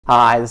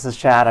Hi, this is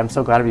Chad. I'm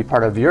so glad to be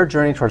part of your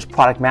journey towards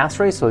product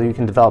mastery so you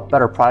can develop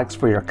better products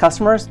for your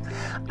customers.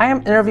 I am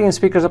interviewing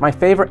speakers at my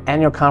favorite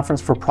annual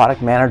conference for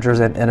product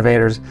managers and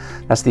innovators.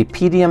 That's the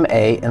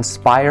PDMA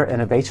Inspire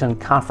Innovation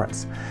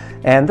Conference.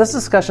 And this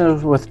discussion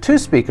is with two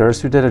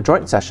speakers who did a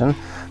joint session,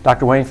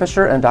 Dr. Wayne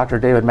Fisher and Dr.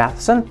 David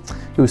Matheson,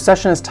 whose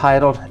session is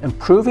titled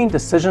Improving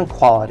Decision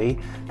Quality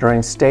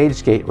During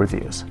Stage Gate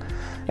Reviews.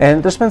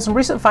 And there's been some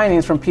recent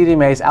findings from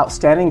PDMA's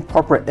Outstanding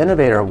Corporate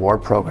Innovator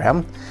Award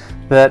program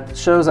that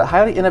shows that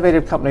highly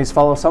innovative companies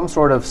follow some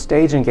sort of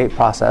stage and gate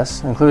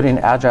process, including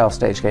agile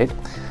stage gate,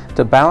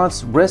 to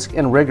balance risk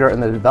and rigor in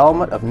the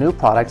development of new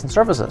products and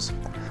services.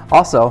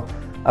 Also,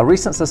 a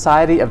recent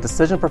Society of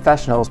Decision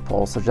Professionals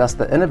poll suggests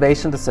that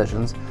innovation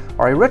decisions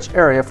are a rich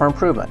area for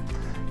improvement.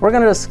 We're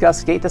going to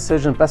discuss gate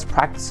decision best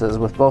practices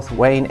with both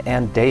Wayne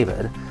and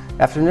David.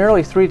 After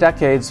nearly 3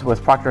 decades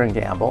with Procter &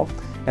 Gamble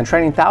and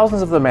training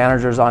thousands of the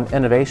managers on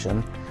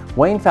innovation,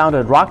 Wayne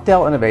founded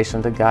Rockdale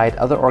Innovation to guide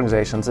other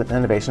organizations in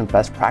innovation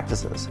best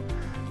practices.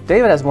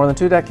 David has more than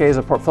 2 decades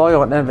of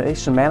portfolio and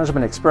innovation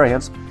management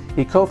experience.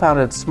 He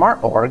co-founded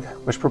SmartOrg,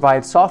 which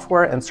provides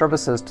software and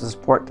services to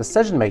support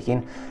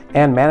decision-making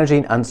and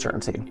managing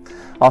uncertainty.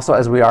 Also,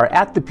 as we are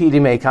at the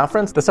PDMA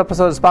conference, this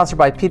episode is sponsored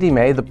by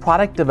PDMA, the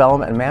Product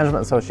Development and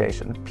Management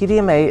Association.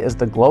 PDMA is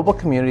the global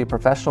community of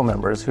professional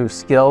members whose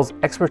skills,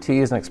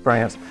 expertise, and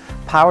experience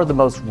power the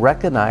most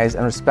recognized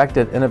and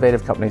respected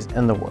innovative companies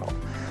in the world.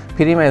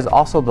 PDMA is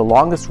also the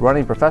longest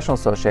running professional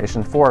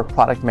association for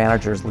product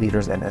managers,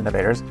 leaders, and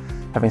innovators,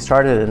 having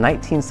started in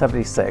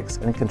 1976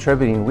 and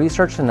contributing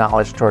research and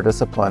knowledge to our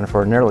discipline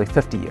for nearly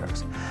 50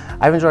 years.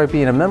 I've enjoyed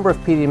being a member of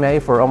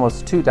PDMA for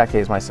almost 2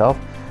 decades myself,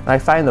 and I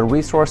find the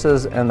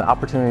resources and the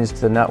opportunities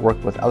to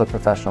network with other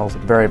professionals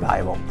very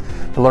valuable.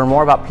 To learn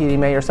more about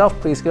PDMA yourself,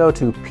 please go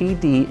to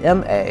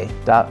pdma.org.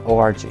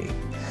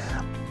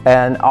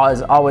 And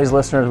as always,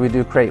 listeners, we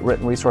do create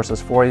written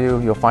resources for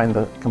you. You'll find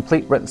the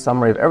complete written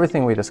summary of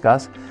everything we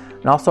discuss,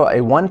 and also a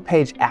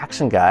 1-page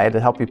action guide to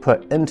help you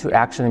put into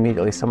action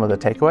immediately some of the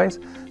takeaways.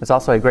 It's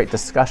also a great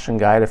discussion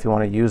guide if you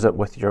want to use it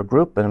with your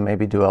group and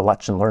maybe do a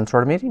lunch and learn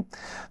sort of meeting.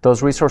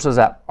 Those resources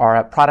are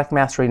at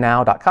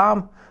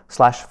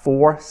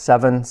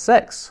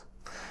productmasterynow.com/476.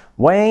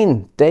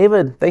 Wayne,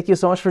 David, thank you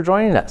so much for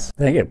joining us.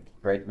 Thank you.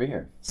 Great to be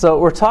here. So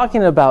we're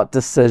talking about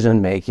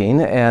decision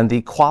making and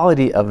the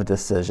quality of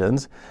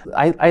decisions.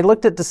 I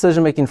looked at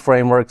decision making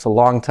frameworks a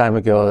long time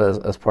ago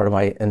as part of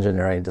my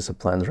engineering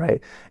disciplines, right?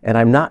 And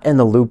I'm not in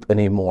the loop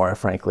anymore,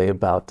 frankly,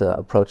 about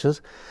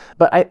approaches.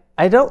 But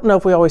I don't know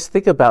if we always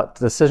think about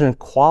decision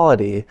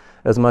quality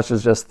as much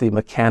as just the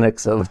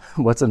mechanics of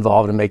what's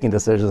involved in making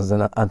decisions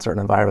in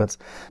uncertain environments.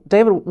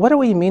 David, what do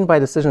we mean by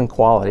decision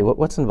quality?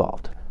 What's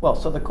involved? Well,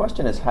 so the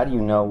question is, how do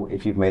you know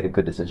if you've made a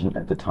good decision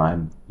at the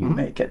time you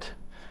make it?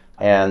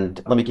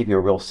 And let me give you a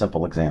real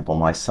simple example.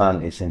 My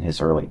son is in his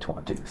early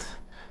 20s.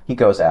 He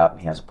goes out and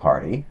he has a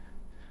party,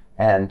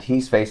 and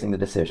he's facing the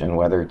decision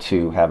whether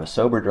to have a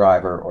sober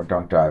driver or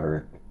drunk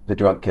driver, the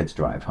drunk kids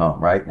drive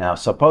home, right? Now,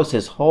 suppose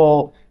his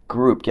whole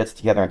group gets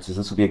together and says,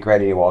 this would be a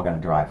great idea, we're all going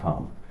to drive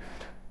home.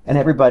 And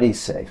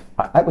everybody's safe.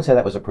 I would say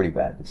that was a pretty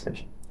bad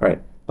decision.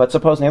 Right. But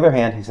suppose on the other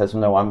hand, he says,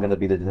 no, I'm going to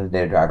be the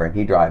designated driver, and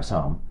he drives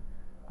home.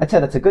 I'd say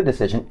that's a good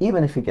decision,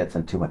 even if he gets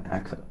into an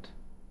accident,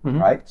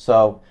 right?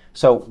 So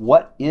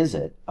what is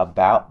it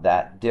about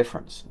that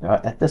difference?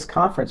 At this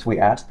conference, we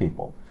asked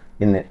people,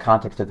 in the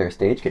context of their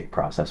stage gate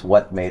process,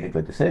 what made a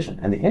good decision?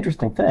 And the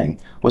interesting thing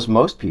was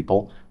most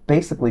people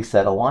basically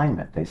said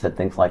alignment. They said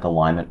things like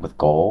alignment with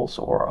goals,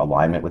 or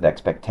alignment with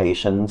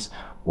expectations,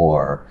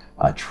 or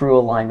true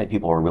alignment.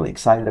 People were really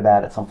excited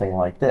about it, something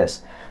like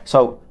this.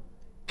 So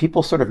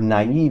people's sort of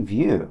naive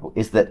view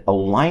is that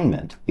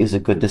alignment is a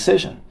good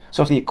decision.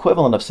 So it's the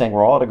equivalent of saying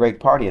we're all at a great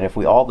party, and if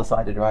we all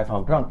decide to drive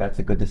home drunk, that's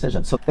a good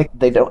decision. So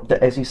they don't,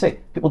 as you say,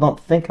 people don't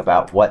think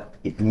about what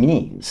it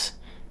means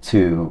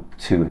to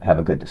have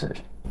a good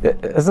decision.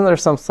 Isn't there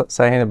some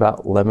saying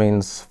about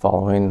lemmings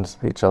following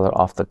each other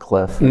off the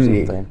cliff or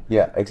something?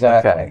 Yeah,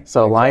 exactly. Okay,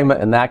 so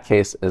alignment in that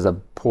case is a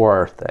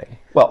poor thing.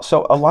 Well,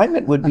 so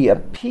alignment would be a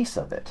piece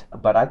of it,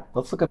 but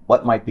let's look at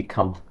what might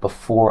become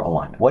before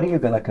alignment. What are you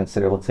going to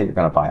consider? Let's say you're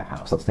going to buy a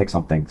house. Let's take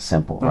something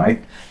simple,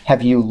 right?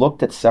 Have you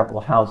looked at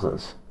several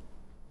houses,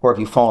 or have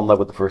you fallen in love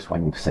with the first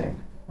one you've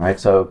seen, right?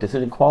 So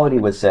decision quality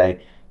would say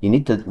you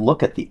need to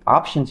look at the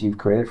options you've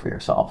created for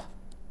yourself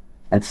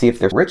and see if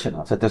they're rich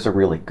enough that there's a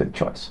really good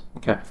choice.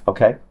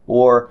 Okay?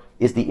 Or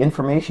is the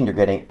information you're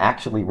getting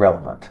actually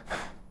relevant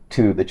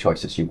to the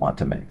choices you want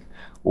to make?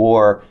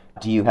 Or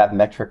do you have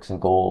metrics and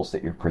goals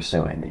that you're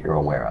pursuing that you're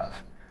aware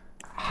of?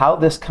 How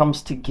this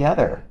comes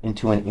together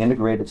into an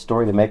integrated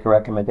story to make a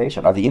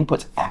recommendation. Are the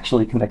inputs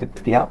actually connected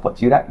to the outputs?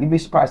 You'd be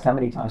surprised how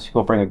many times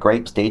people bring a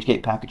great stage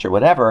gate package or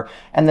whatever,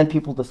 and then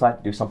people decide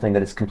to do something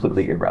that is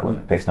completely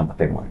irrelevant based on what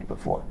they learned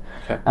before.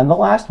 Okay. And the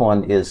last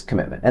one is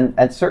commitment.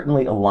 And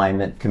certainly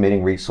alignment,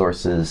 committing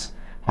resources,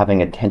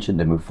 having attention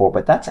to move forward,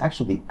 but that's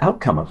actually the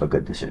outcome of a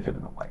good decision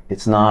in a way.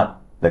 It's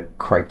not the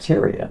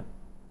criteria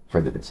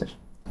for the decision.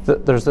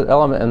 There's an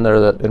element in there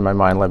that, in my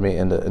mind, led me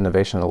into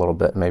innovation a little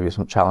bit, maybe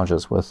some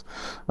challenges with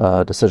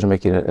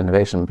decision-making and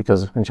innovation,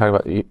 because when you talk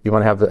about, you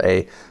want to have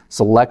a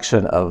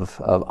selection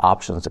of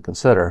options to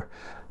consider.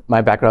 My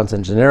background's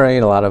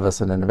engineering, a lot of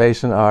us in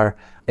innovation are,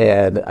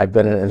 and I've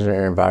been in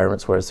engineering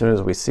environments where as soon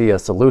as we see a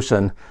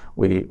solution,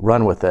 we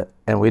run with it,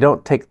 and we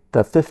don't take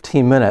the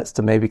 15 minutes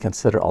to maybe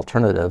consider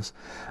alternatives.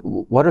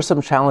 What are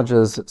some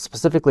challenges,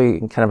 specifically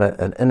in kind of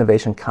an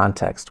innovation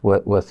context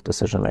with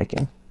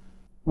decision-making?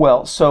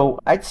 Well, so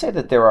I'd say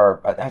that there are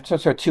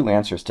sort of two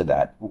answers to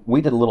that.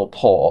 We did a little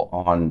poll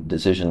on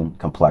decision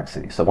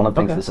complexity. So one of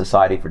the things the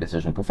Society for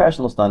Decision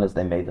Professionals done is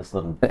they made this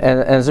little... And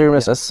as you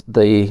remember,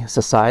 the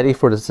Society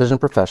for Decision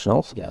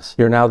Professionals. Yes.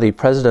 You're now the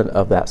president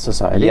of that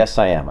society. Yes,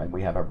 I am.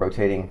 We have a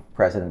rotating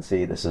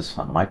presidency. This is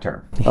my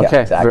term. Okay,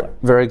 yeah, exactly.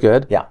 Very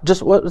good. Yeah.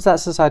 Just what does that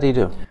society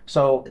do?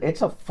 So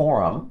it's a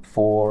forum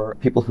for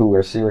people who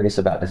are serious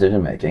about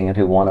decision making and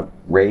who want to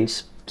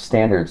raise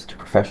standards to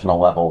professional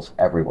levels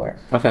everywhere.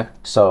 Okay.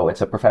 So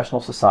it's a professional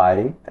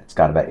society. It's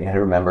got about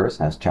 800 members,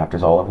 has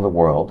chapters all over the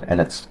world, and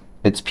it's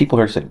people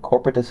who are making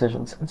corporate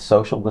decisions and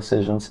social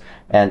decisions,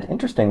 and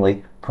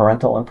interestingly,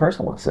 parental and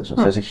personal decisions.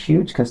 There's a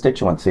huge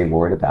constituency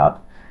worried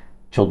about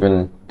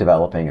children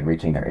developing and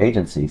reaching their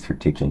agency through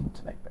teaching them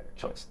to make better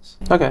choices.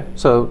 Okay,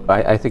 so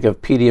I think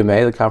of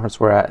PDMA, the conference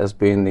we're at, as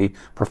being the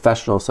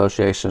professional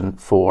association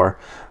for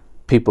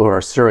people who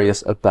are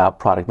serious about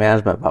product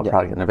management, about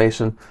product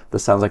innovation.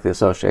 This sounds like the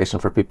association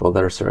for people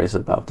that are serious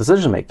about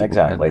decision making.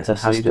 Exactly. It's a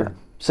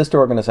sister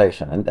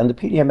organization. And the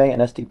PDMA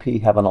and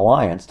SDP have an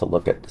alliance to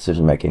look at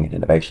decision making and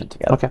innovation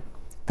together. Okay.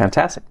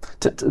 Fantastic.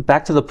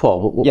 Back to the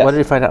poll. Yes. What did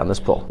you find out in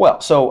this poll?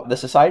 Well, so the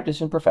Society of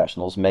Decision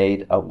Professionals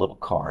made a little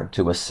card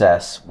to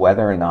assess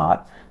whether or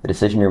not the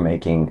decision you're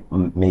making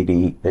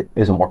maybe it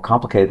is a more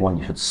complicated one.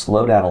 You should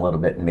slow down a little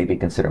bit and maybe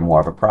consider more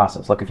of a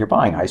process. Look, if you're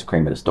buying ice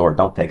cream at a store,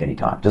 don't take any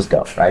time. Just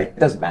go, right? It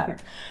doesn't matter.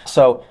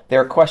 So there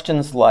are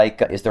questions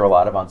like, is there a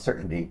lot of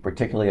uncertainty,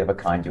 particularly of a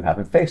kind you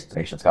haven't faced?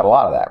 Patients got a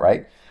lot of that,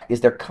 right? Is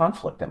there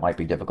conflict that might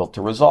be difficult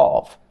to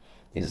resolve?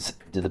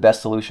 Do the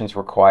best solutions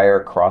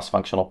require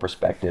cross-functional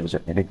perspectives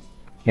or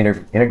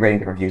integrating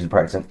different views and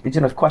products?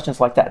 And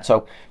questions like that.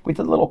 So we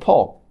did a little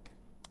poll.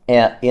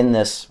 And in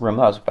this room,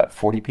 that was about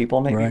 40 people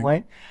maybe,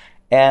 Wayne.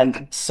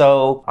 And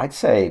so I'd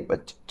say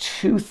but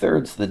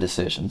 2/3 of the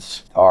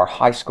decisions are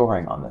high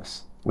scoring on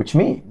this, which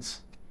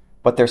means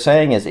what they're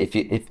saying is if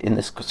in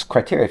this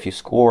criteria, if you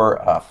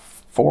score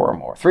 4 or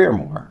more, 3 or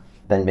more,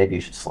 then maybe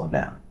you should slow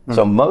down. Mm-hmm.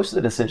 So most of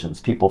the decisions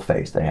people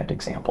face, they had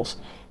examples,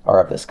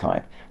 are of this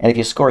kind. And if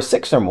you score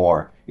 6 or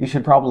more, you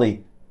should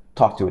probably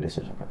talk to a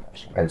decision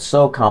professional. It's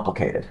so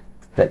complicated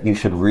that you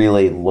should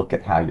really look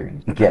at how you're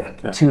going to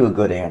get to a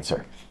good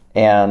answer.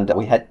 And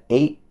we had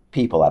 8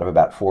 people out of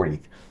about 40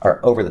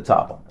 are over the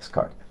top on this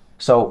card.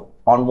 So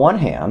on one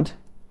hand,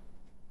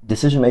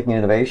 decision-making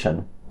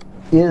innovation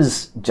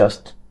is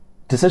just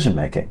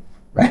decision-making,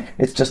 right?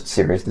 It's just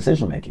serious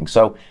decision-making.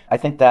 So I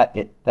think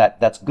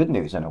that's good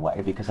news in a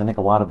way, because I think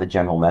a lot of the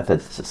general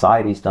methods the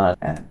society's done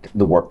and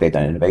the work they've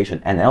done in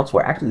innovation and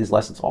elsewhere, actually these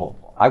lessons all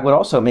apply. I would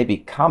also maybe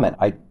comment,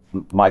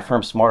 my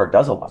firm Smarter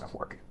does a lot of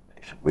work in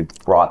innovation. We've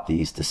brought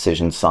these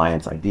decision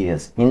science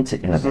ideas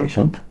into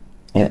innovation.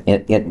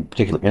 In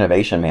particular,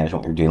 innovation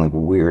management, you're dealing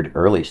with weird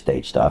early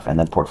stage stuff, and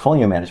then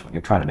portfolio management,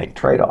 you're trying to make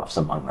trade-offs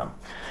among them.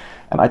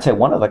 And I'd say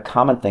one of the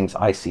common things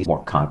I see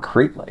more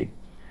concretely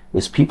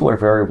is people are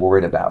very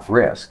worried about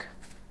risk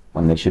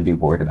when they should be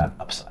worried about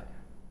upside.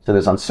 So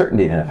there's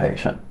uncertainty in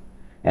innovation,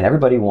 and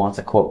everybody wants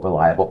a, quote,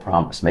 reliable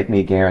promise, make me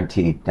a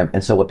guarantee.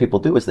 And so what people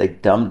do is they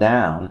dumb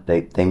down,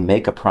 they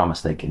make a promise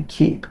they can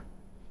keep,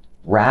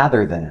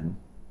 rather than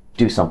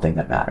do something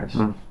that matters.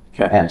 Mm.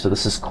 Okay. And so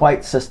this is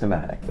quite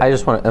systematic. I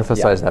just want to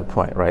emphasize that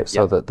point, right?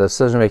 So the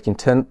decision-making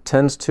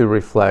tends to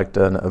reflect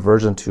an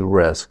aversion to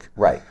risk,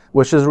 right?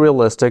 Which is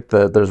realistic.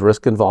 There's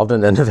risk involved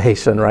in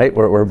innovation, right?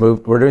 We're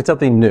doing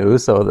something new,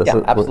 so this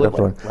is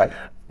absolutely right.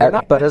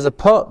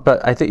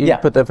 But I think you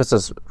put the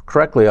emphasis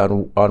correctly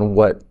on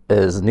what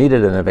is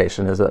needed in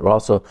innovation is that we're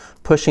also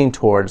pushing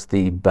towards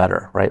the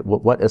better, right?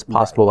 What is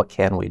possible? What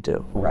can we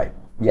do? Right.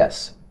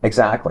 Yes.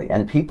 Exactly.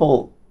 And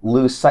people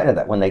lose sight of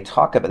that when they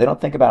talk about. They don't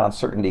think about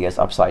uncertainty as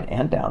upside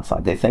and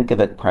downside. They think of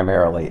it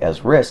primarily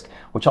as risk,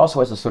 which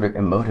also has a sort of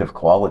emotive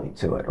quality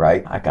to it,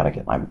 right? I got to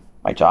get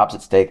my job's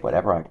at stake,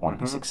 whatever. I want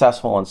to be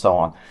successful, and so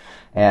on,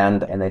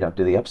 and they don't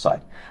do the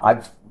upside.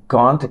 I've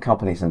gone to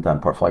companies and done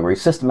portfolio where you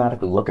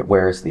systematically look at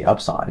where is the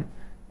upside,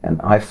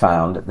 and I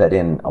found that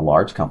in a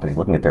large company,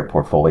 looking at their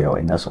portfolio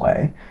in this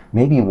way,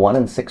 maybe 1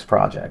 in 6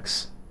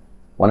 projects,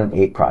 1 in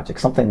 8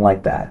 projects, something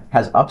like that,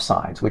 has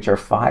upsides which are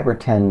 5 or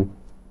 10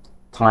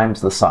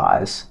 times the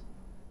size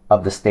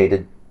of the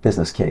stated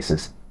business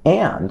cases,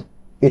 and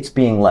it's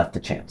being left to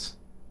chance.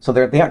 So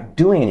they aren't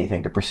doing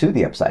anything to pursue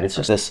the upside. It's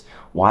just this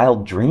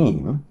wild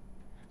dream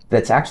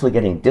that's actually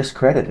getting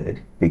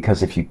discredited,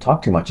 because if you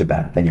talk too much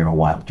about it, then you're a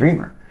wild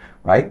dreamer,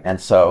 right?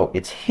 And so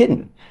it's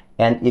hidden.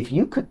 And if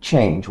you could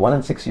change 1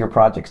 in 6 of your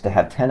projects to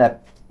have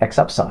 10x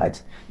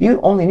upsides,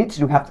 you only need to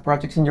do half the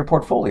projects in your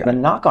portfolio. The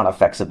knock-on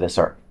effects of this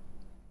are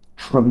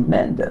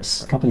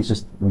tremendous. Companies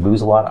just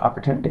lose a lot of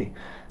opportunity.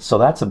 So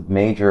that's a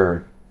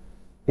major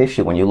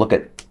issue when you look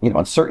at,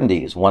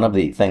 uncertainties. One of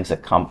the things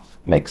that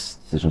makes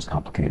decisions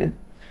complicated,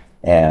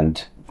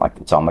 and like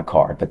it's on the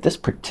card. But this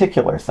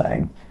particular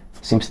thing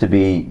seems to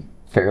be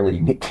fairly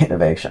unique to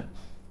innovation.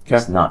 Okay.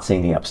 Just not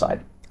seeing the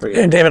upside.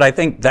 And David, I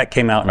think that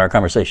came out in our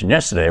conversation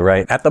yesterday,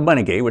 right? At the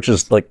money gate, which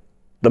is like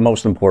the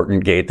most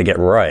important gate to get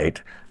right,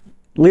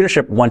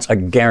 leadership wants a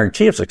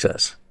guarantee of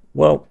success.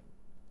 Well,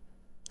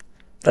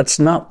 that's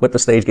not what the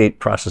stage gate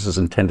process is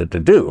intended to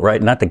do,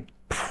 right?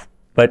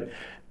 But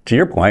to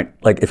your point,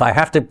 like if I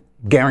have to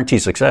guarantee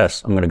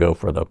success, I'm going to go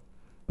for the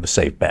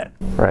safe bet.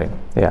 Right.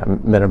 Yeah.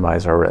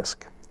 Minimize our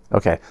risk.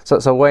 Okay.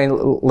 So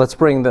Wayne, let's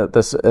bring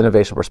this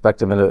innovation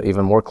perspective into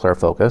even more clear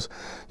focus.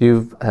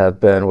 You have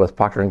been with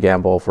Procter &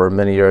 Gamble for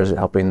many years,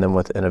 helping them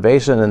with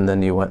innovation, and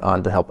then you went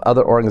on to help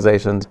other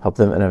organizations, help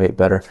them innovate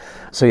better.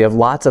 So you have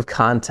lots of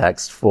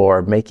context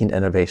for making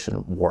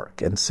innovation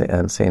work and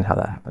seeing how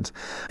that happens.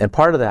 And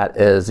part of that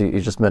is, you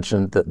just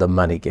mentioned the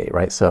money gate,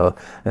 right? So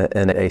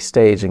in a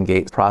stage and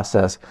gate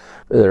process,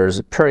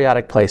 there's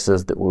periodic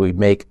places that we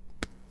make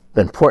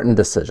important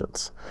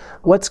decisions.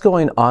 What's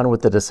going on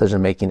with the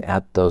decision making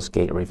at those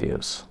gate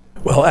reviews?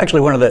 Well,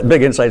 actually, one of the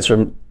big insights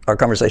from our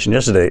conversation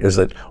yesterday is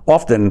that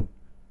often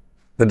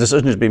the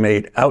decisions be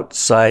made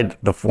outside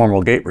the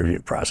formal gate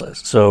review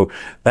process. So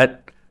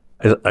that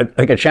is, I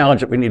think, a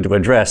challenge that we need to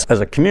address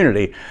as a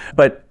community.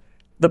 But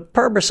the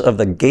purpose of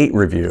the gate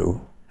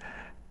review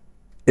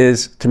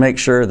is to make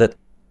sure that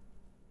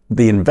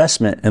the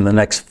investment in the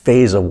next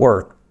phase of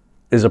work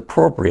is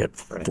appropriate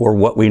for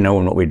what we know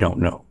and what we don't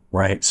know.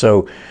 Right.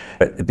 So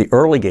at the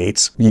early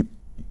gates, you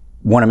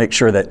want to make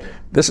sure that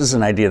this is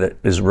an idea that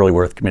is really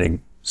worth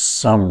committing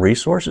some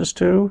resources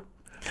to.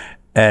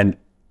 And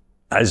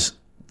as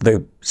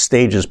the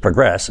stages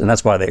progress, and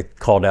that's why they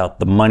called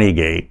out the money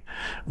gate,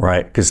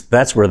 right? Because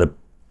that's where the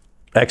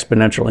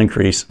exponential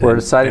increase. We're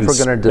deciding if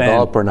we're going to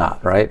develop or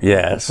not, right?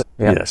 Yes.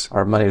 Yeah, yes.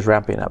 Our money's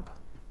ramping up.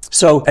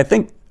 So I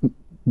think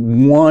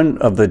one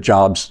of the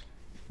jobs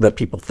that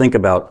people think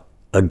about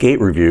a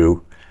gate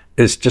review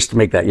is just to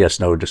make that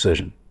yes/no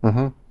decision,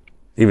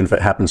 even if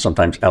it happens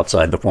sometimes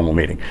outside the formal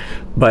meeting.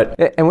 But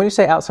and when you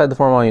say outside the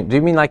formal meeting, do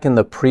you mean like in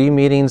the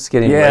pre-meetings,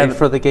 getting ready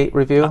for the gate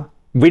review?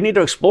 We need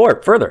to explore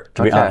it further,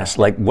 to be honest.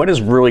 Like, what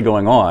is really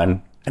going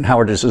on, and how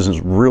are decisions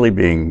really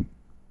being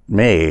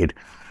made?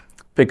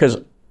 Because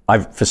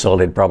I've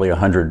facilitated probably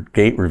 100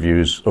 gate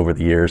reviews over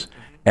the years,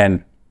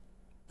 and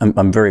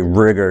I'm very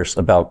rigorous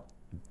about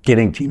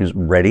getting teams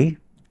ready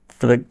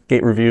for the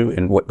gate review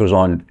and what goes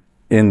on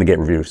in the gate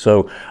review.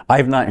 So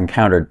I've not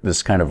encountered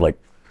this kind of like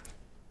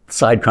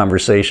side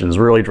conversations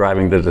really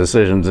driving the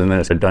decisions and then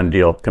it's a done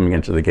deal coming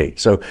into the gate.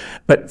 So,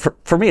 but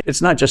for me,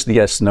 it's not just the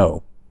yes,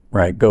 no,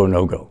 right? Go,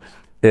 no go.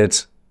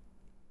 It's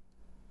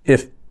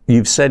if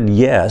you've said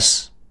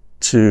yes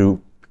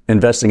to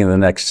investing in the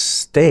next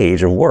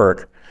stage of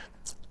work,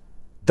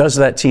 does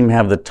that team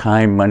have the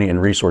time, money,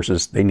 and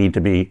resources they need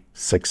to be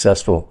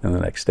successful in the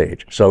next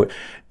stage? So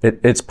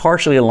it's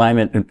partially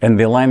alignment, and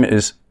the alignment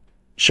is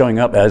showing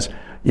up as,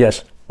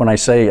 yes, when I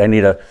say I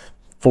need a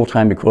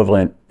full-time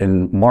equivalent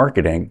in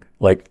marketing,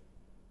 like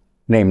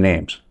name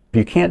names. If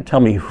you can't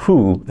tell me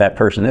who that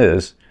person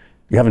is,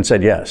 you haven't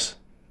said yes.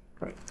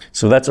 Right.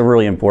 So that's a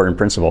really important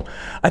principle.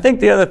 I think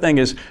the other thing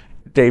is,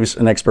 Dave's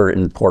an expert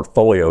in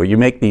portfolio. You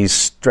make these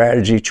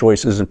strategy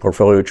choices and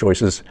portfolio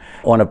choices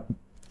on a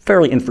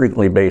fairly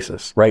infrequently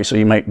basis, right? So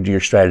you might do your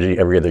strategy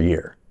every other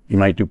year. You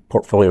might do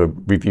portfolio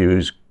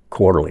reviews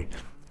quarterly.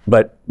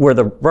 But where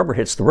the rubber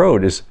hits the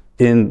road is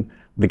in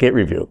the gate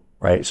review,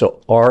 right?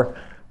 So are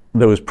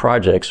those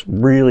projects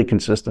really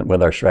consistent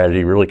with our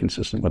strategy, really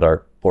consistent with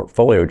our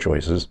portfolio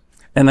choices?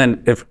 And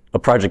then if a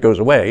project goes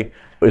away,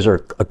 is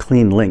there a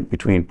clean link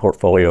between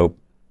portfolio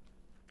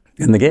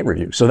and the gate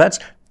review? So that's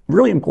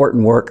really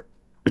important work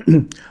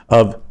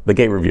of the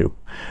gate review.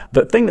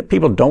 The thing that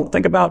people don't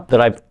think about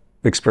that I've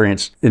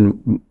experienced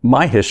in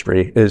my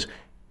history is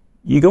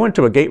you go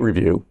into a gate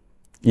review,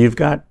 you've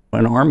got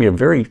an army of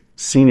very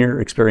senior,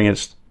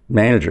 experienced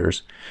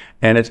managers,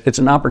 and it's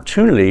an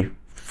opportunity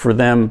for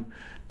them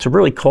to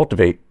really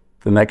cultivate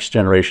the next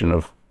generation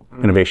of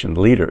innovation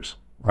leaders,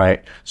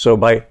 right? So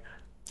by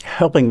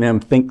helping them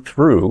think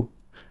through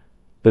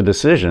the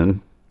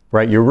decision,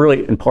 right, you're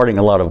really imparting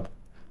a lot of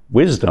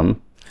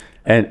wisdom,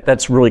 and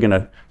that's really going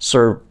to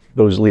serve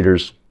those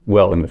leaders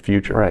well in the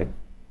future. Right.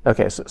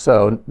 Okay,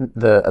 so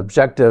the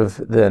objective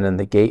then in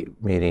the gate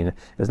meeting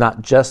is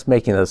not just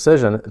making a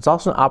decision, it's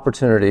also an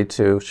opportunity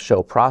to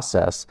show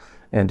process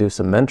and do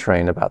some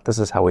mentoring about this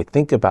is how we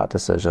think about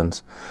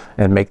decisions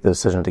and make the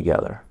decision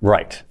together.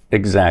 Right,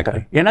 exactly.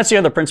 Okay. And that's the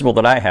other principle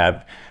that I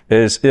have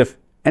is if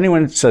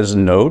anyone says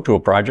no to a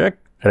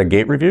project at a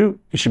gate review,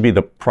 it should be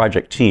the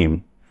project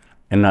team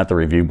and not the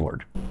review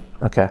board.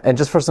 Okay, and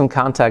just for some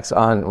context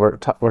on, we're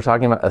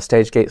talking about a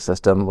stage gate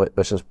system,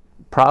 which is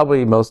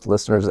probably most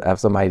listeners have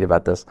some idea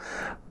about this.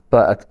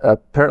 But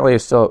apparently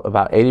still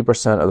about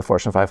 80% of the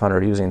Fortune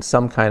 500 are using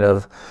some kind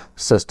of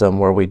system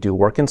where we do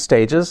work in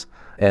stages,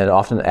 and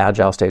often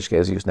agile stage gate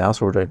is used now.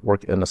 So we're doing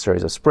work in a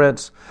series of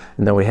sprints,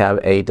 and then we have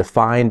a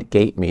defined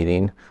gate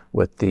meeting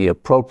with the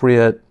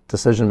appropriate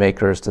decision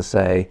makers to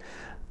say,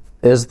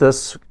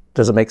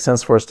 does it make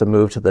sense for us to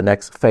move to the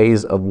next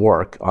phase of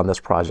work on this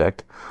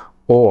project,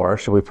 or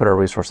should we put our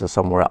resources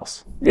somewhere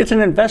else? It's an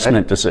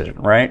investment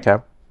decision, right?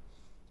 Okay.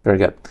 Very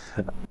good.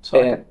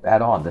 So to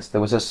add on this, there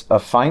was a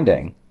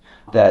finding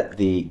that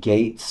the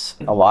gates,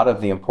 a lot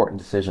of the important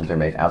decisions are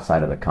made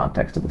outside of the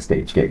context of the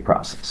stage gate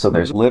process. So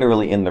there's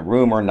literally in the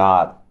room or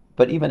not,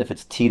 but even if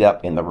it's teed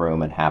up in the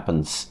room and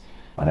happens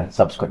at a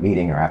subsequent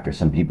meeting or after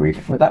some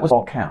debriefing, that was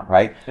all count,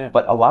 right? Yeah.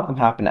 But a lot of them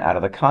happen out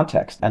of the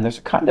context. And there's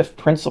a kind of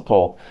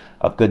principle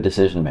of good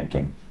decision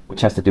making,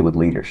 which has to do with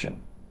leadership.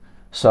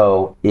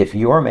 So if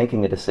you're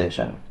making a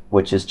decision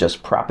which is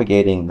just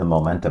propagating the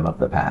momentum of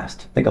the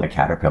past, think of a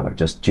caterpillar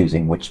just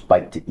choosing which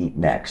bite to eat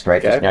next,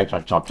 right? Okay.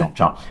 Just chomp, chomp,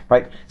 chomp,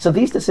 right? So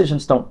these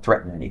decisions don't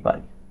threaten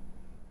anybody.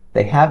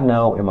 They have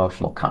no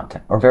emotional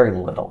content, or very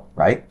little,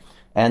 right?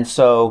 And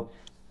so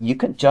you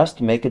can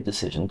just make a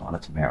decision on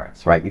its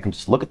merits, right? You can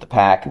just look at the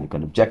pack and you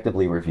can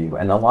objectively review.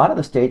 And a lot of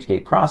the stage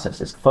gate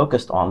process is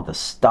focused on the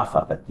stuff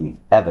of it, the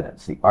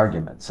evidence, the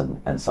arguments,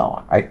 and so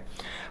on, right?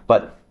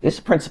 But this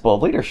principle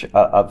of leadership,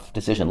 of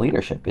decision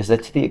leadership, is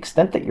that to the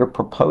extent that you're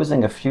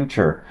proposing a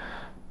future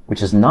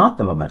which is not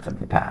the momentum of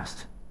the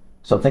past,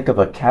 so think of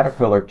a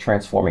caterpillar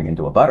transforming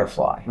into a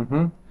butterfly,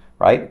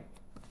 right?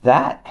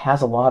 That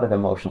has a lot of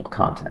emotional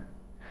content.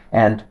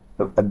 And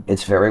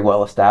it's very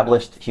well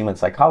established, human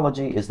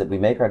psychology is that we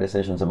make our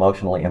decisions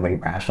emotionally and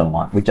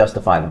we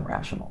justify them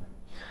rationally.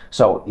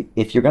 So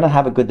if you're going to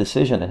have a good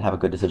decision and have a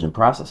good decision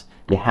process,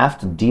 you have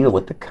to deal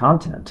with the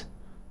content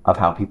of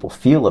how people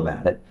feel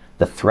about it,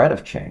 the threat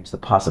of change, the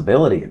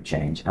possibility of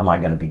change. Am I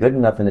going to be good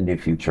enough in the near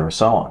future, or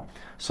so on?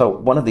 So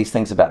one of these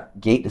things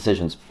about gate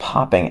decisions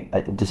popping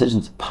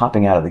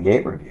out of the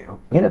gate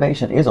review,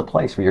 innovation is a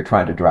place where you're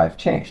trying to drive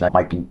change. That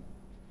might be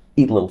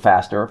eat a little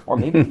faster, or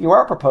maybe you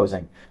are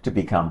proposing to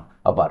become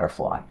a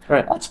butterfly.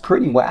 Right. That's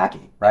pretty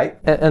wacky, right?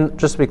 And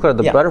just to be clear,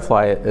 the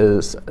butterfly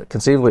is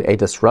conceivably a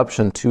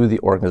disruption to the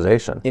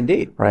organization.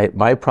 Indeed. Right?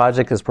 My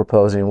project is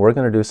proposing we're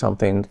going to do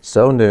something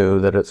so new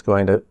that it's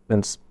going to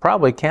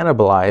probably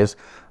cannibalize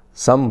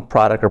some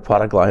product or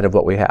product line of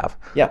what we have.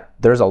 Yeah.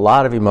 There's a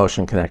lot of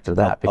emotion connected to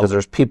that because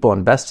there's people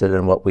invested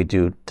in what we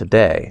do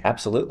today.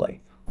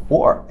 Absolutely.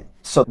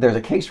 So there's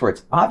a case where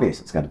it's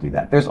obvious it's going to do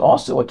that. There's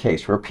also a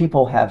case where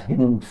people have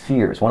hidden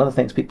fears. One of the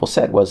things people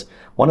said was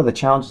one of the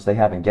challenges they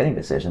have in getting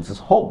decisions is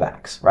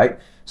holdbacks, right?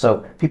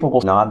 So people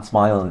will nod and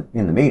smile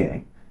in the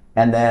meeting,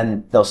 and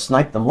then they'll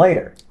snipe them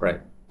later.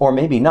 Right. Or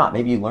maybe not.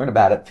 Maybe you learn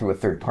about it through a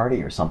third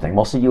party or something.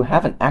 Well, so you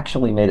haven't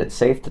actually made it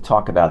safe to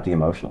talk about the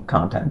emotional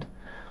content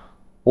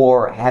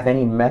or have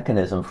any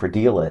mechanism for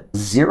deal at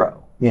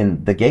zero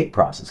in the gate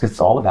process, because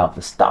it's all about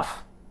the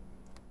stuff.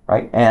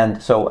 Right?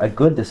 And so a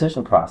good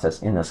decision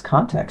process in this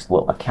context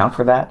will account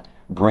for that,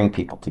 bring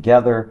people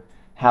together,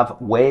 have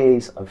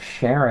ways of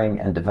sharing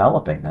and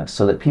developing this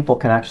so that people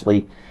can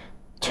actually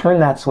turn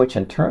that switch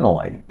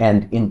internally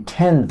and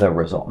intend the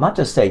result. Not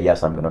just say,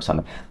 yes, I'm going to do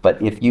something,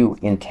 but if you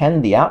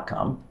intend the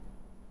outcome,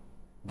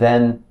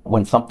 then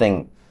when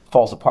something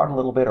falls apart a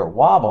little bit or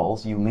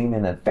wobbles, you lean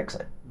in and fix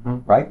it.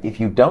 Right? If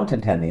you don't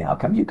intend the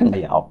outcome, you can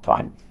be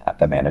fine at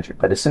the manager.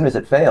 But as soon as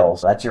it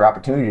fails, that's your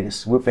opportunity to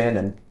swoop in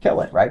and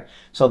kill it, right?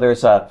 So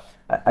there's I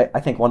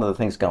think one of the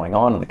things going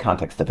on in the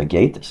context of a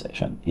gate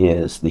decision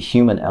is the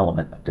human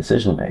element of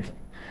decision making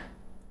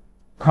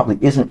probably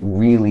isn't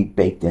really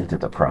baked into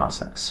the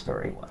process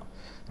very well,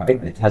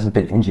 right? It hasn't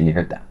been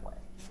engineered that way.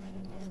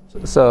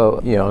 So,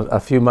 a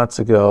few months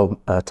ago,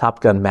 Top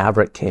Gun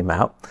Maverick came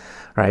out.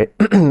 Right,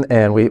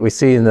 and we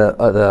see in the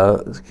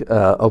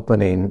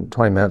opening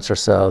 20 minutes or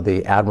so,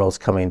 the admiral's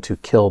coming to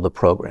kill the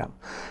program,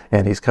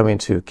 and he's coming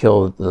to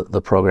kill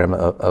the program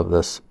of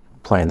this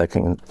plane that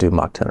can do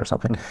Mach 10 or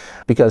something,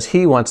 because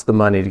he wants the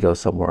money to go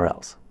somewhere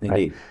else.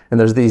 Right? And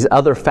there's these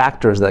other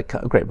factors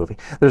great movie.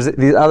 There's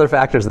these other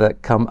factors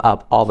that come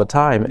up all the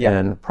time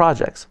in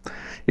projects.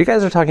 You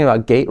guys are talking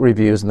about gate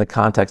reviews in the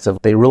context of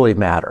they really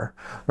matter,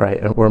 right?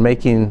 And we're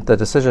making the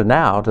decision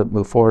now to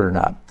move forward or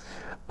not.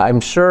 I'm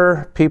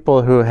sure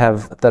people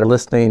that are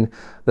listening,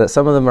 that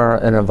some of them are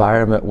in an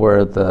environment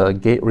where the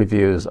gate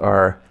reviews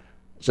are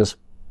just,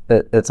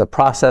 it's a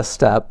process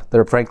step.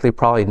 They're frankly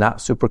probably not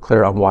super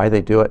clear on why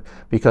they do it,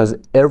 because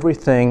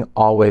everything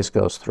always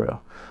goes through,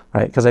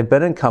 right? Because I've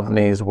been in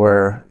companies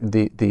where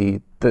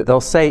they'll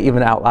say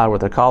even out loud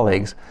with their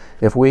colleagues,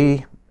 if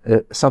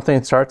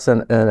something starts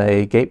in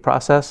a gate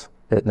process,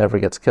 it never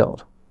gets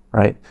killed,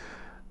 right?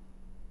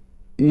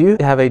 You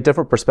have a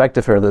different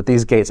perspective here that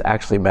these gates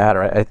actually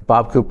matter.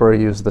 Bob Cooper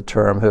used the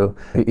term,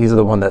 he's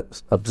the one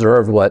that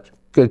observed what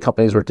good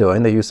companies were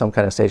doing. They used some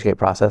kind of stage gate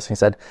process. He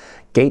said,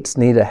 gates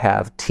need to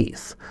have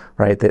teeth,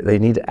 right? They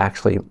need to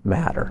actually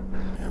matter.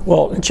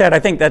 Well, Chad, I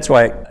think that's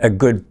why a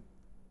good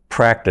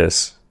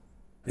practice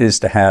is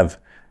to have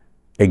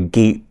a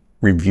gate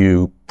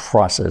review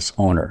process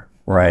owner,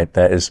 right?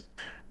 That is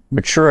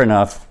mature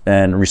enough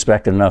and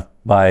respected enough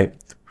by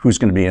who's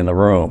going to be in the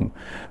room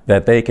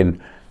that they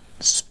can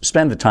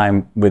spend the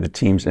time with the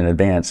teams in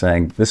advance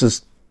saying, this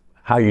is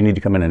how you need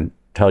to come in and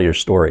tell your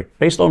story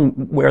based on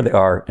where they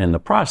are in the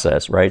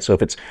process, right? So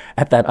if it's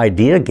at that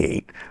idea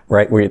gate,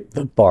 right, where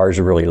the bars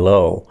are really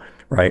low,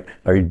 right,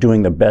 are you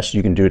doing the best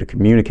you can do to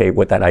communicate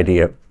what that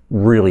idea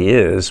really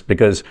is?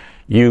 Because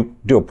you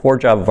do a poor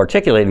job of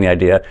articulating the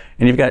idea,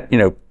 and you've got,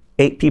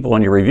 8 people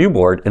on your review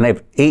board, and they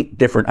have 8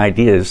 different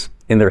ideas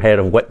in their head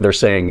of what they're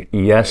saying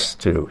yes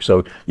to.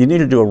 So you need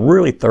to do a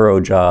really thorough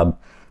job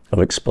of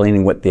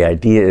explaining what the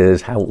idea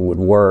is, how it would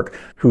work,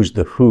 who's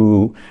the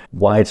who,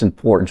 why it's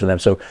important to them.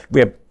 So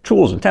we have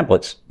tools and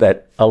templates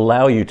that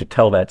allow you to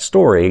tell that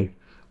story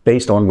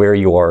based on where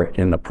you are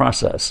in the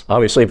process.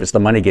 Obviously, if it's the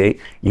money gate,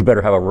 you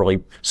better have a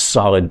really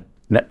solid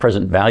net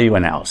present value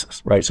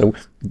analysis, right? So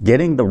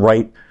getting the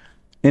right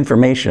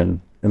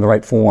information in the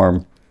right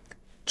form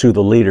to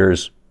the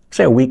leaders,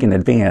 say a week in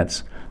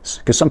advance,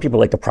 because some people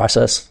like to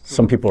process,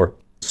 some people are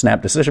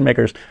snap decision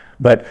makers,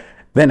 but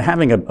then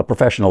having a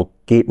professional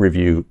gate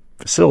review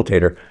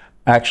facilitator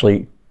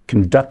actually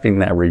conducting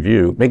that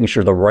review, making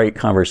sure the right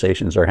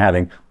conversations are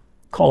having,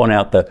 calling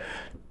out the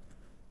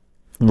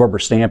rubber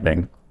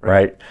stamping,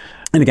 right?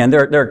 And again,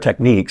 there are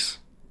techniques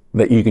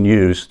that you can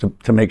use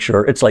to make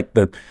sure it's like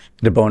the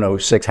De Bono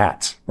 6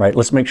 hats, right?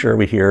 Let's make sure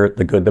we hear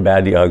the good, the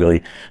bad, the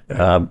ugly.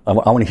 I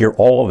want to hear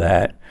all of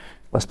that.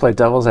 Let's play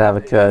devil's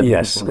advocate.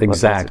 Yes,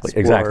 exactly.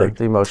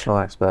 The emotional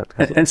aspect.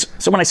 And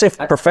so when I say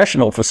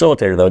professional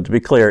facilitator, though, to be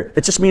clear,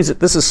 it just means that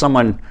this is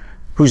someone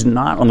who's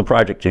not on the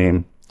project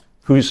team,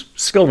 who's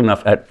skilled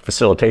enough at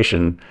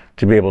facilitation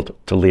to be able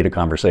to lead a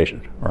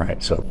conversation. All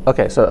right. So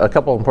a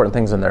couple important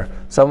things in there.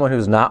 Someone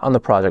who's not on the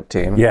project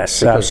team. Yes,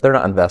 because they're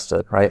not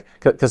invested, right?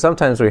 Because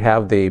sometimes we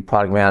have the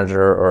product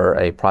manager or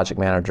a project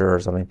manager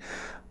or something.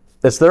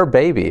 It's their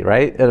baby,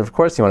 right? And of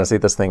course you want to see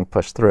this thing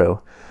pushed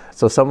through.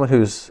 So someone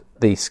who's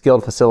the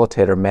skilled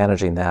facilitator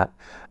managing that.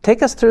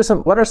 Take us through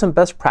what are some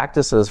best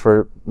practices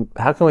for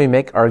how can we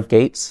make our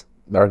gate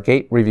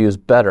reviews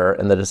better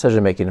in the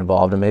decision making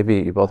involved? And maybe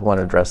you both want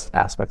to address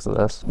aspects of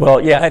this.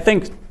 Well, yeah, I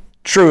think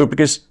true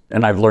because,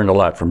 and I've learned a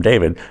lot from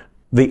David,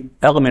 the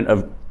element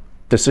of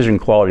decision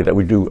quality that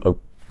we do a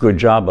good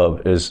job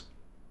of is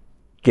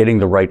getting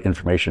the right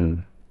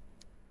information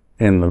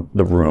in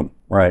the room,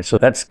 right? So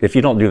if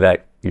you don't do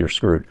that, you're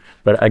screwed.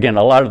 But again,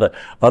 a lot of the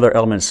other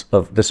elements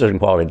of decision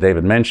quality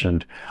David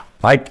mentioned,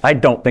 I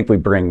don't think we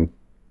bring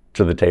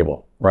to the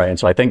table, right? And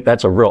so I think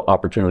that's a real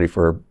opportunity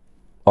for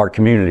our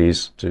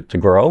communities to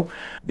grow.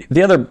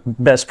 The other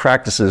best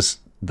practices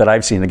that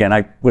I've seen, again,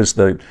 I was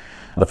the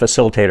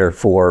facilitator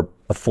for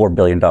a $4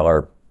 billion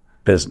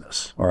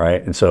business, all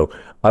right? And so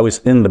I was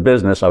in the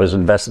business, I was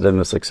invested in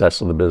the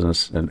success of the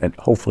business, and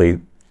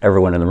hopefully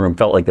everyone in the room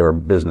felt like they were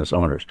business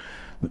owners.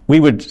 We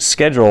would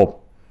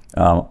schedule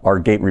our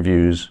gate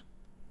reviews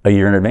a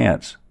year in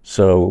advance.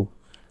 So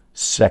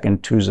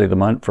second Tuesday of the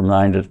month from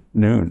 9 to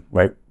noon,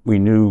 right? We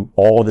knew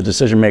all the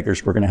decision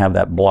makers were going to have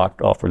that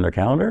blocked off from their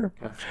calendar.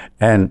 Okay.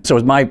 And so it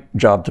was my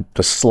job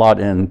to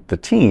slot in the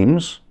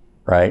teams,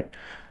 right?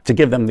 To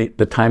give them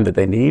the time that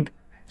they need.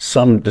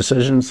 Some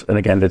decisions, and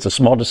again, it's a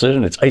small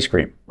decision, it's ice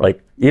cream.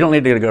 Like, you don't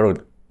need to go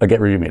to a get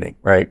review meeting,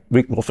 right?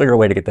 We'll figure a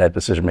way to get that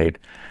decision made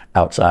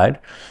outside.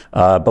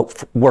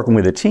 But working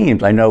with the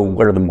teams, I know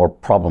what are the more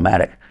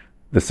problematic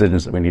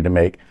decisions that we need to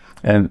make.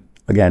 And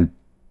again,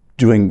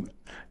 doing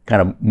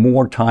kind of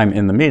more time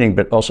in the meeting,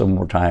 but also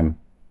more time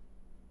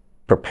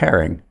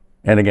preparing.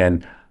 And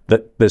again,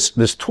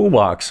 this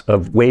toolbox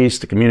of ways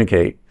to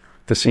communicate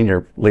to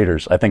senior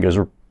leaders, I think is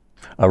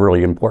a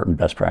really important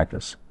best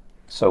practice.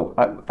 So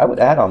I would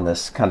add on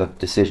this kind of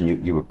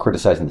decision, you were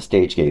criticizing the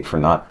stage gate for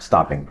not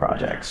stopping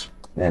projects.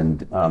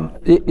 And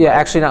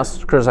actually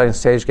not criticizing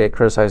StageGate,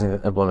 criticizing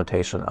the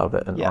implementation of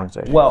it in the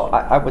organization. Well,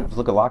 I would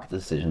look at a lot of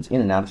decisions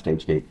in and out of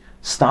StageGate.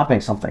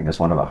 Stopping something is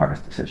one of the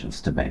hardest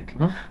decisions to make.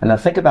 Mm-hmm. And now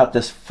think about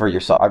this for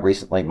yourself. I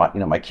recently,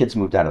 my kids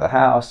moved out of the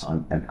house,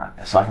 and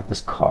so I have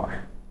this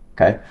car.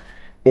 Okay,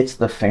 it's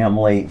the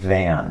family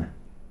van.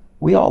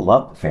 We all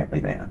love the family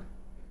van.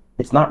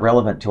 It's not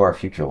relevant to our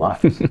future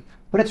lives.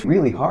 But it's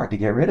really hard to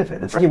get rid of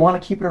it. You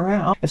want to keep it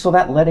around. And so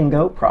that letting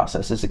go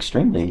process is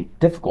extremely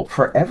difficult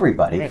for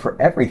everybody,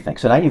 for everything.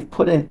 So now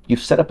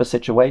you've set up a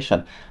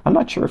situation. I'm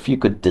not sure if you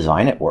could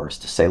design it worse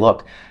to say,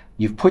 look,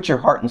 you've put your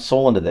heart and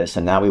soul into this,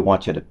 and now we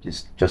want you to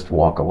just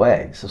walk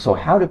away. So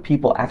how do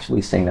people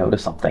actually say no to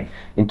something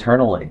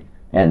internally?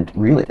 And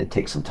really, it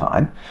takes some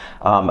time.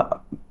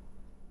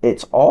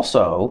 It's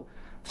also,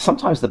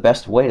 sometimes the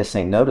best way to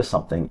say no to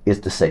something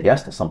is to say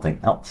yes to something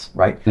else,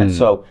 right? Mm. And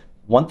so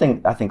one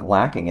thing I think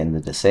lacking in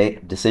the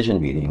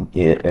decision meeting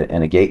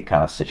in a gate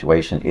kind of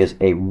situation is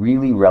a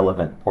really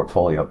relevant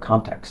portfolio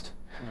context.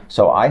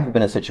 So I have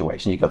been in a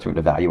situation, you go through and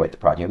evaluate the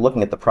project, you're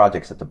looking at the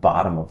projects at the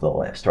bottom of the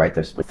list, right?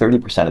 There's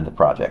 30% of the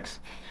projects,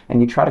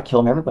 and you try to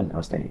kill them, everyone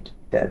knows they need to be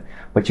dead.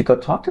 But you go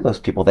talk to those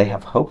people, they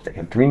have hope, they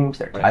have dreams,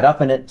 they're tied up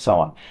in it, and so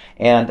on.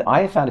 And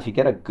I have found if you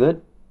get a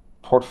good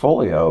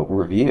portfolio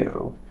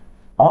review,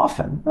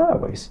 often, not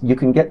always, you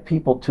can get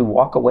people to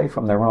walk away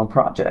from their own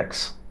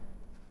projects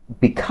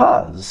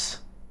because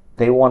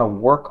they want to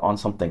work on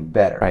something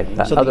better. Right.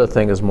 That other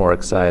thing is more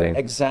exciting.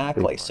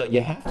 Exactly. So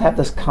you have to have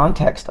this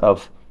context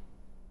of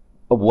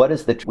what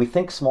is we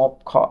think small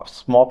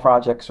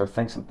projects or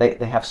things, they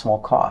have small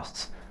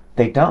costs.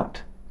 They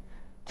don't.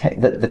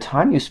 The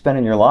time you spend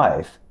in your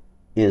life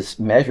is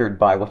measured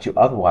by what you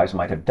otherwise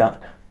might have done,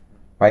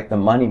 right? The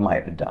money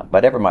might have done,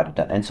 whatever might have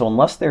done. And so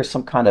unless there's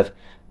some kind of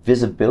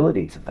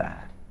visibility to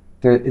that,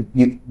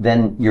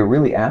 then you're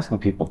really asking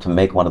people to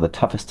make one of the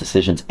toughest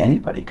decisions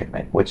anybody could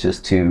make, which is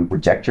to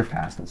reject your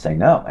past and say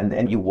no.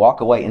 And you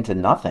walk away into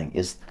nothing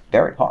is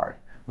very hard.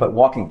 But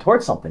walking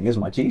towards something is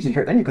much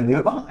easier. Then you can leave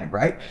it behind,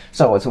 right?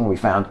 So it's when we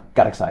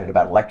got excited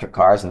about electric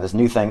cars and this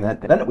new thing,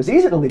 then it was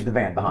easy to leave the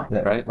van behind,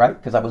 right?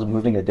 Because I was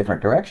moving a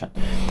different direction.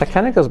 That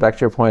kind of goes back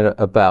to your point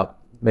about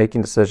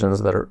making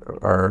decisions that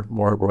are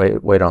more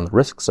weight on the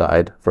risk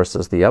side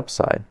versus the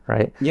upside,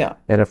 right? Yeah.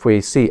 And if we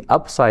see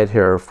upside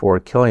here for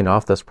killing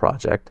off this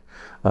project,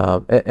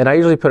 and I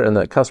usually put it in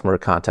the customer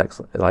context,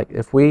 like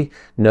if we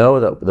know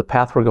that the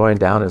path we're going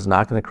down is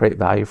not going to create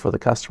value for the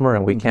customer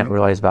and we can't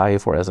realize value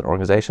for it as an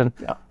organization,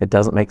 it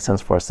doesn't make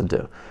sense for us to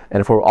do.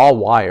 And if we're all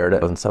wired,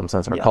 in some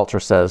sense, our culture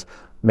says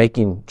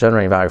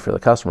generating value for the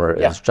customer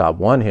is job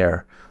one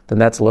here, then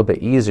that's a little bit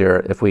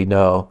easier if we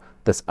know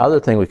this other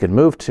thing we could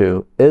move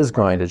to is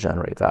going to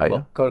generate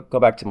value. Well, go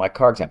back to my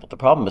car example. The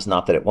problem is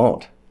not that it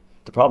won't.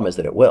 The problem is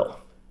that it will.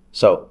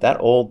 So that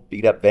old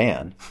beat up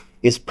van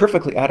is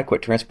perfectly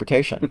adequate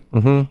transportation.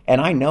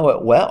 And I know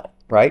it well,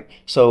 right?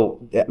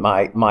 So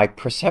my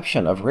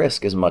perception of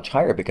risk is much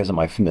higher because of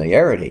my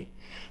familiarity.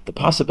 The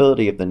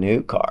possibility of the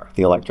new car,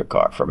 the electric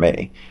car for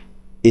me,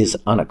 is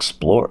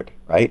unexplored,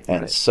 right?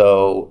 And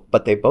so,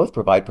 but they both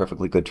provide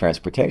perfectly good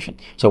transportation.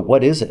 So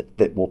what is it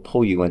that will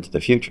pull you into the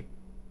future?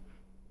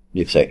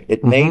 You say,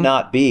 it may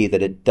not be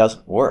that it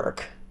doesn't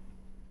work.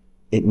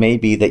 It may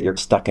be that you're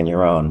stuck in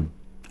your own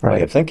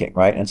way of thinking,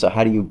 right? And so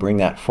how do you bring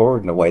that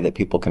forward in a way that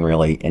people can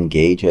really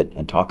engage it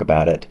and talk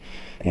about it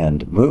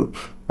and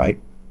move, right?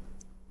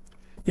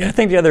 Yeah, I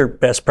think the other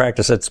best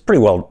practice that's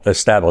pretty well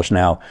established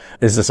now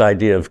is this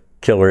idea of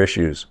killer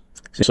issues.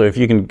 So if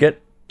you can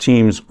get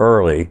teams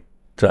early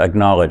to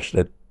acknowledge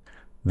that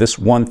this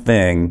one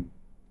thing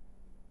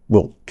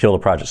will kill the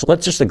project. So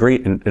let's just agree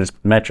in its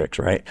metrics,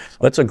 right?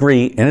 Let's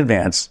agree in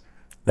advance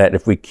that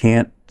if we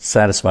can't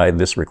satisfy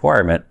this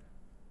requirement,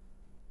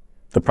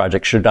 the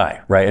project should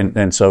die, right?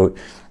 And so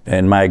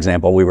in my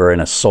example, we were in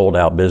a sold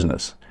out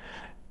business.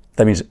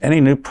 That means any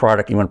new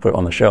product you want to put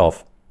on the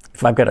shelf,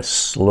 if I've got to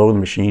slow the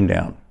machine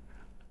down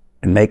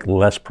and make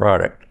less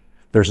product,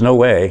 there's no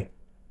way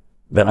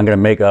that I'm going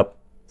to make up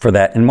for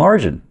that in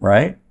margin,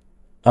 right?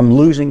 I'm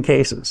losing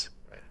cases.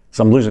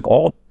 So I'm losing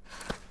all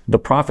the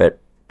profit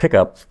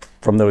pickup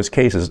from those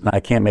cases, and I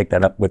can't make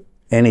that up with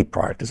any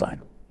product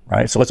design,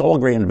 right? So let's all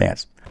agree in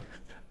advance.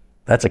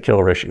 That's a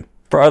killer issue.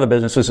 For other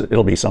businesses,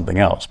 it'll be something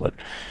else, but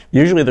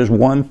usually there's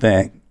one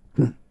thing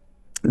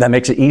that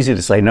makes it easy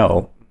to say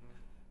no,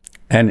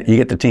 and you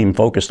get the team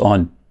focused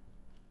on,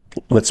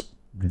 let's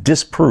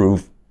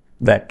disprove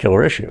that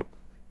killer issue.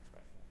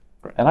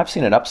 And I've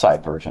seen an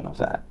upside version of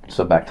that.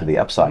 So back to the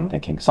upside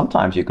thinking.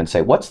 Sometimes you can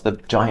say, what's the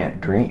giant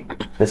dream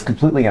that's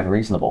completely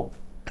unreasonable?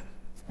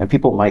 And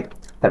people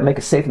that make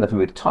it safe enough for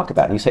me to talk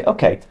about it. And you say,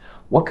 okay,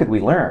 what could we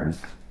learn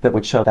that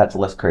would show that's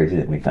less crazy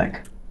than we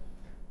think?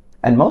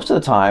 And most of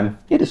the time,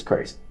 it is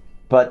crazy.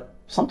 But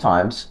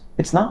sometimes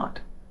it's not.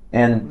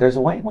 And there's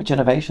a way in which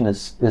innovation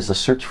is a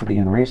search for the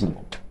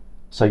unreasonable.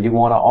 So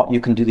you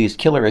can do these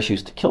killer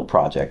issues to kill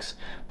projects,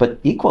 but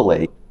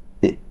equally,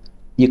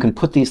 you can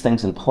put these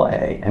things in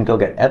play and go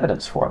get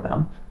evidence for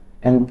them.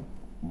 And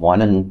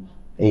 1 in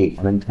 8,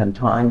 1 in 10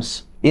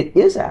 times, it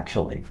is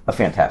actually a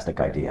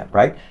fantastic idea,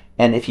 right?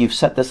 And if you've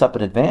set this up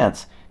in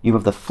advance, you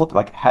have the flip,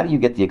 like how do you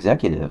get the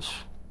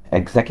executive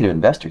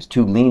investors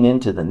to lean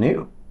into the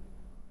new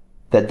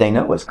that they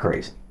know is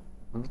crazy,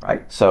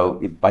 right? So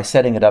by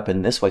setting it up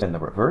in this way, in the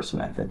reverse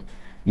method,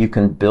 you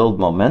can build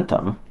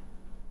momentum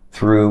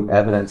through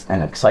evidence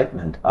and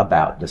excitement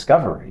about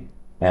discovery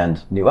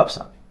and new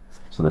upside.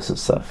 So this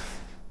is the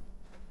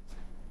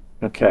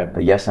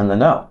yes and the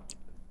no.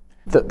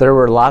 There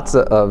were lots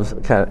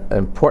of kind of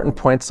important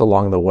points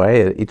along the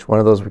way. Each one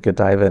of those we could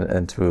dive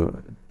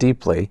into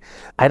deeply.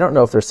 I don't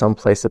know if there's some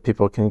place that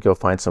people can go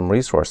find some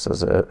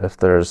resources. If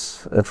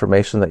there's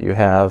information that you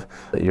have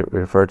that you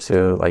refer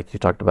to, like you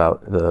talked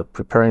about the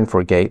preparing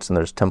for gates, and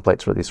there's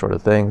templates for these sort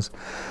of things.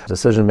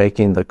 Decision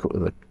making, the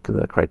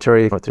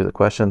criteria, going through the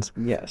questions.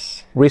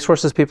 Yes.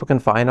 Resources people can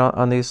find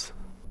on these?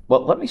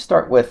 Well, let me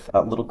start with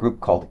a little group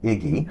called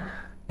IGGI.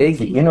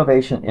 The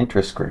Innovation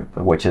Interest Group,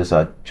 which is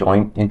a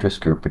joint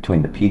interest group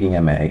between the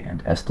PDMA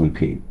and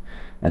SDP.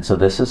 And so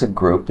this is a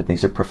group that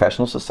these are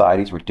professional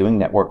societies. We're doing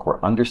network.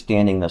 We're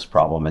understanding this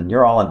problem, and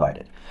you're all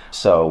invited.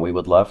 So we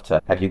would love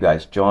to have you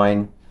guys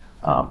join.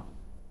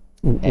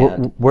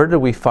 Where do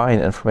we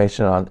find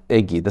information on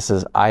IGGI? This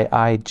is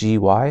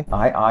IIGY?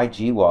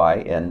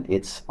 IIGY, and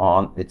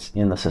it's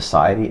in the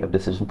Society of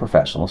Decision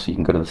Professionals. So you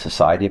can go to the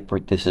Society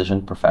of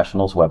Decision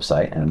Professionals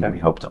website, and we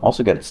hope to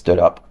also get it stood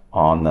up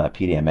on the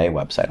PDMA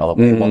website,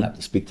 although we won't have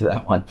to speak to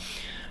that one.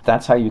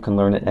 That's how you can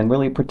learn it and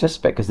really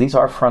participate, because these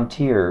are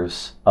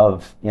frontiers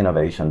of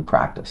innovation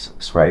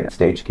practices, right?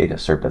 Stage gate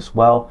has served us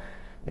well.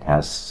 It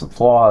has some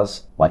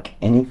flaws, like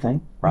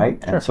anything, right?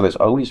 Sure. And so there's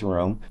always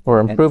room. We're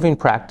improving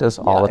practice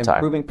all the time.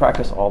 Improving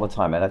practice all the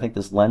time. And I think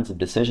this lens of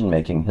decision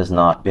making has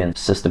not been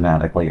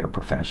systematically or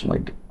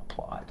professionally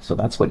applied. So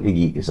that's what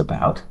IGGI is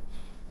about,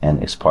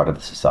 and is part of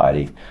the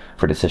Society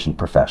for Decision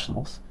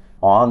Professionals.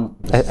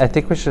 I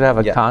think we should have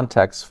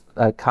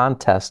a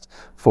contest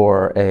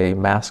for a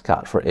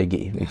mascot for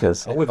IGGI,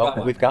 because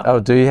we've got. Oh,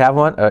 do you have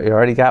one? Oh, you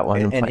already got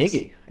one. An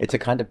IGGI. It's a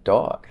kind of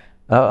dog.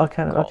 Oh,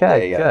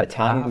 okay, good.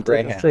 Italian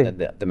Greyhound.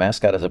 And the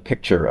mascot is a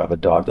picture of a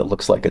dog that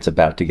looks like it's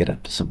about to get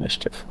into some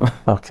mischief.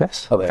 Okay,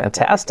 so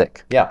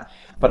fantastic. Yeah,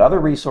 but other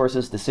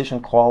resources,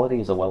 decision quality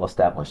is a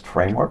well-established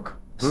framework.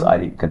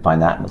 Society, you can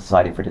find that in the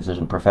Society for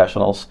Decision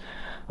Professionals.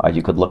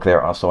 You could look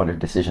there also under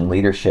decision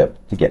leadership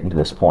to get into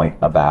this point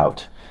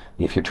about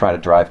if you're trying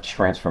to drive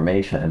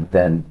transformation,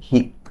 then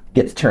he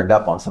gets turned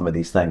up on some of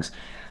these things.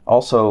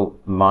 Also,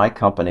 my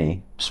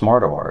company,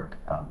 SmartOrg,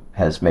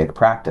 has made a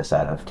practice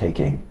out of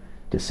taking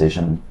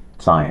decision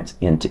science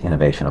into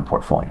innovation and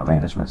portfolio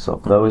management. So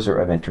if those are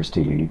of interest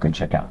to you, you can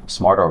check out the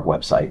SmartOrg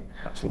website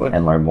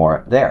and learn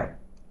more there.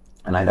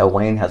 And I know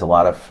Wayne has a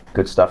lot of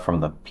good stuff from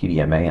the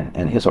PDMA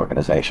and his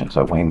organization.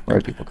 So Wayne, where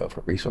do people go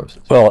for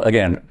resources? Well,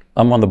 again,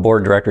 I'm on the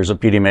board of directors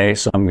of PDMA,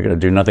 so I'm going to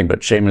do nothing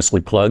but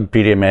shamelessly plug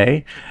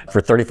PDMA.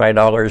 For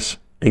 $35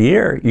 a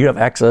year, you have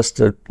access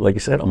to, like you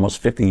said,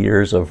 almost 50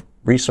 years of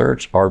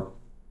research, our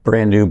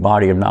brand new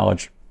body of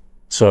knowledge.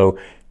 So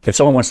if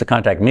someone wants to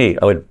contact me,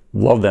 I would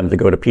love them to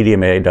go to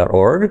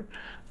pdma.org.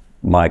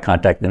 My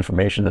contact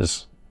information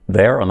is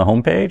there on the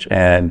homepage,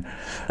 and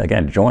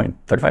again, join.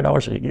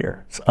 $35 a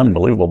year. It's an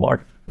unbelievable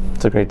bargain.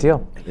 It's a great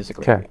deal. It is a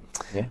great deal.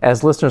 Yeah.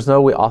 As listeners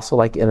know, we also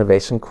like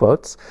innovation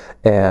quotes,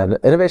 and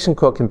innovation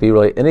quote can be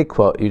really any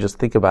quote. You just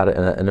think about it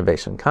in an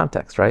innovation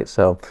context, right?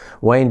 So,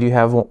 Wayne, do you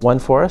have one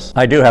for us?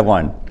 I do have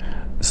one.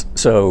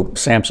 So,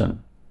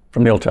 Samson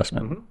from the Old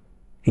Testament,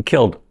 he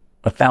killed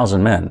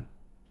 1,000 men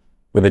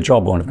with the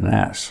jawbone of an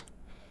ass.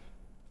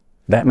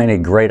 That many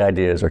great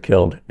ideas are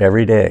killed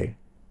every day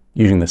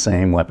using the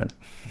same weapon.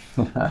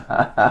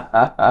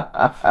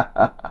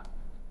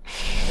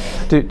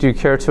 Do you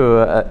care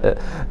to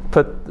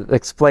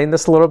explain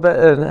this a little bit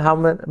and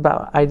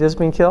about ideas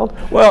being killed?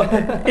 Well,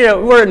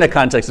 we're in the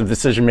context of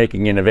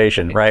decision-making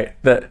innovation, right?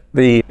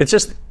 It's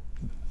just,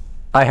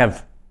 I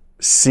have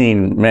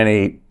seen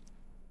many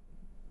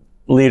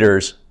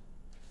leaders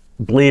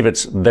believe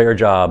it's their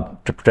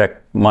job to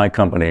protect my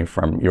company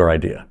from your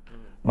idea.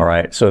 All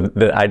right. So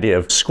the idea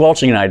of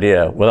squelching an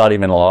idea without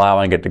even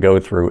allowing it to go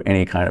through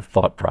any kind of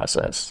thought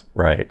process,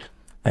 right?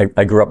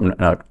 I grew up in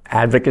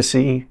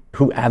advocacy.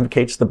 Who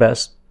advocates the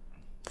best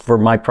for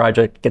my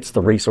project gets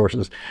the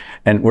resources,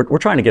 and we're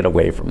trying to get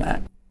away from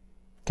that.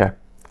 Okay,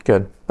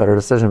 good. Better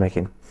decision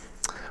making.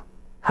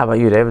 How about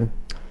you, David?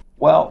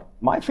 Well,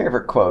 my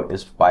favorite quote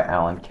is by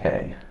Alan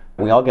Kay.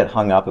 We all get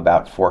hung up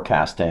about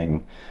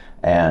forecasting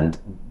and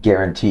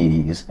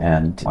guarantees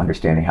and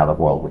understanding how the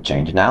world would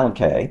change. And Alan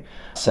Kay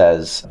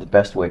says the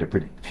best way to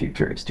predict the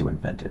future is to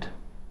invent it.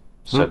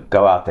 So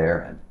go out there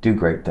and do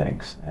great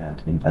things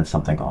and invent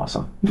something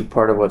awesome. Be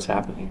part of what's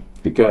happening.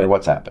 Be part of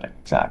what's happening,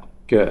 exactly.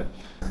 Good.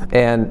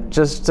 And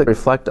just to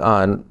reflect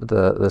on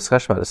the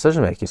discussion about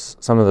decision making,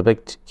 some of the big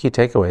key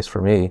takeaways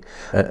for me,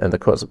 and the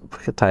quotes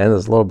tie in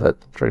this a little bit,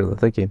 trigger the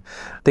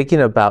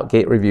thinking about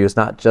gate reviews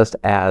not just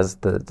as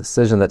the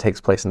decision that takes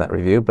place in that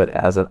review, but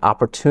as an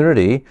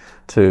opportunity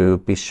to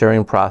be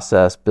sharing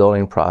process,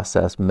 building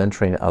process,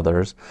 mentoring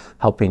others,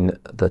 helping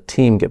the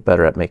team get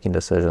better at making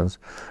decisions.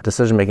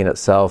 Decision making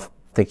itself,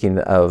 thinking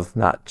of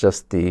not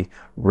just the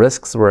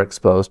risks we're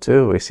exposed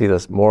to. We see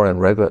this more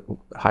in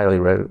highly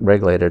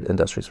regulated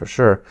industries for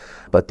sure,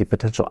 but the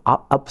potential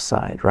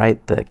upside,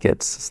 right, that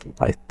gets,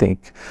 I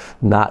think,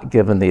 not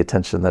given the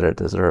attention that it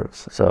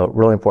deserves. So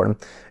really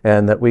important.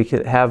 And that we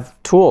could have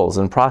tools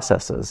and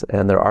processes,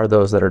 and there are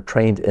those that are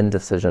trained in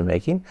decision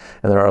making,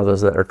 and there are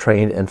those that are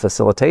trained in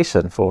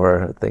facilitation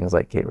for things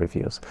like gate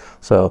reviews.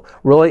 So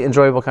really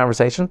enjoyable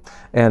conversation.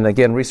 And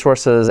again,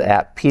 resources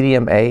at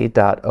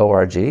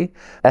pdma.org.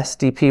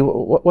 SDP,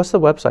 what's the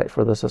website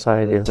for the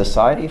Society?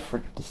 Society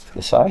for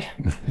Decide?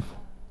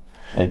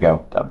 There you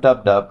go.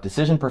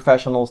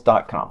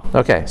 decisionprofessionals.com.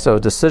 Okay, so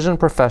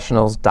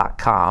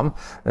decisionprofessionals.com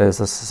is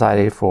the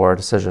Society for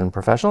Decision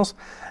Professionals.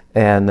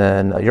 And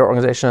then your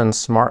organization,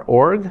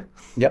 SmartOrg?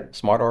 Yep,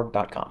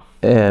 smartorg.com.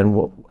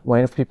 And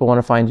Wayne, if people want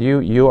to find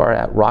you, you are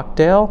at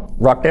Rockdale?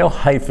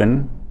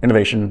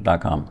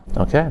 Rockdale-innovation.com.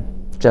 Okay.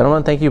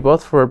 Gentlemen, thank you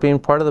both for being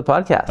part of the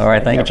podcast. All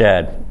right, thank you,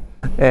 Chad.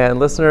 And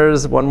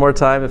listeners, one more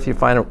time, if you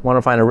want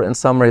to find a written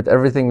summary of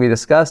everything we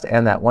discussed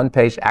and that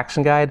one-page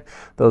action guide,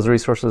 those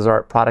resources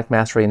are at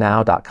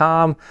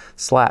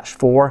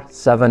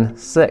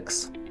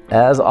productmasterynow.com/476.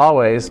 As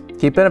always,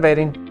 keep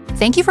innovating.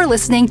 Thank you for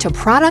listening to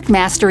Product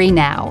Mastery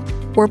Now,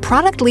 where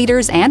product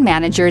leaders and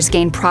managers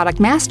gain product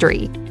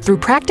mastery through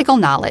practical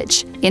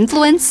knowledge,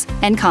 influence,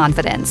 and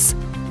confidence.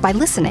 By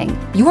listening,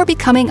 you are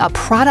becoming a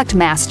product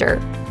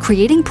master,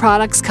 creating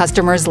products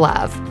customers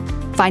love.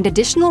 Find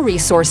additional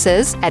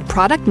resources at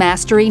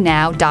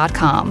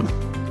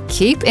productmasterynow.com.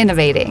 Keep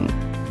innovating.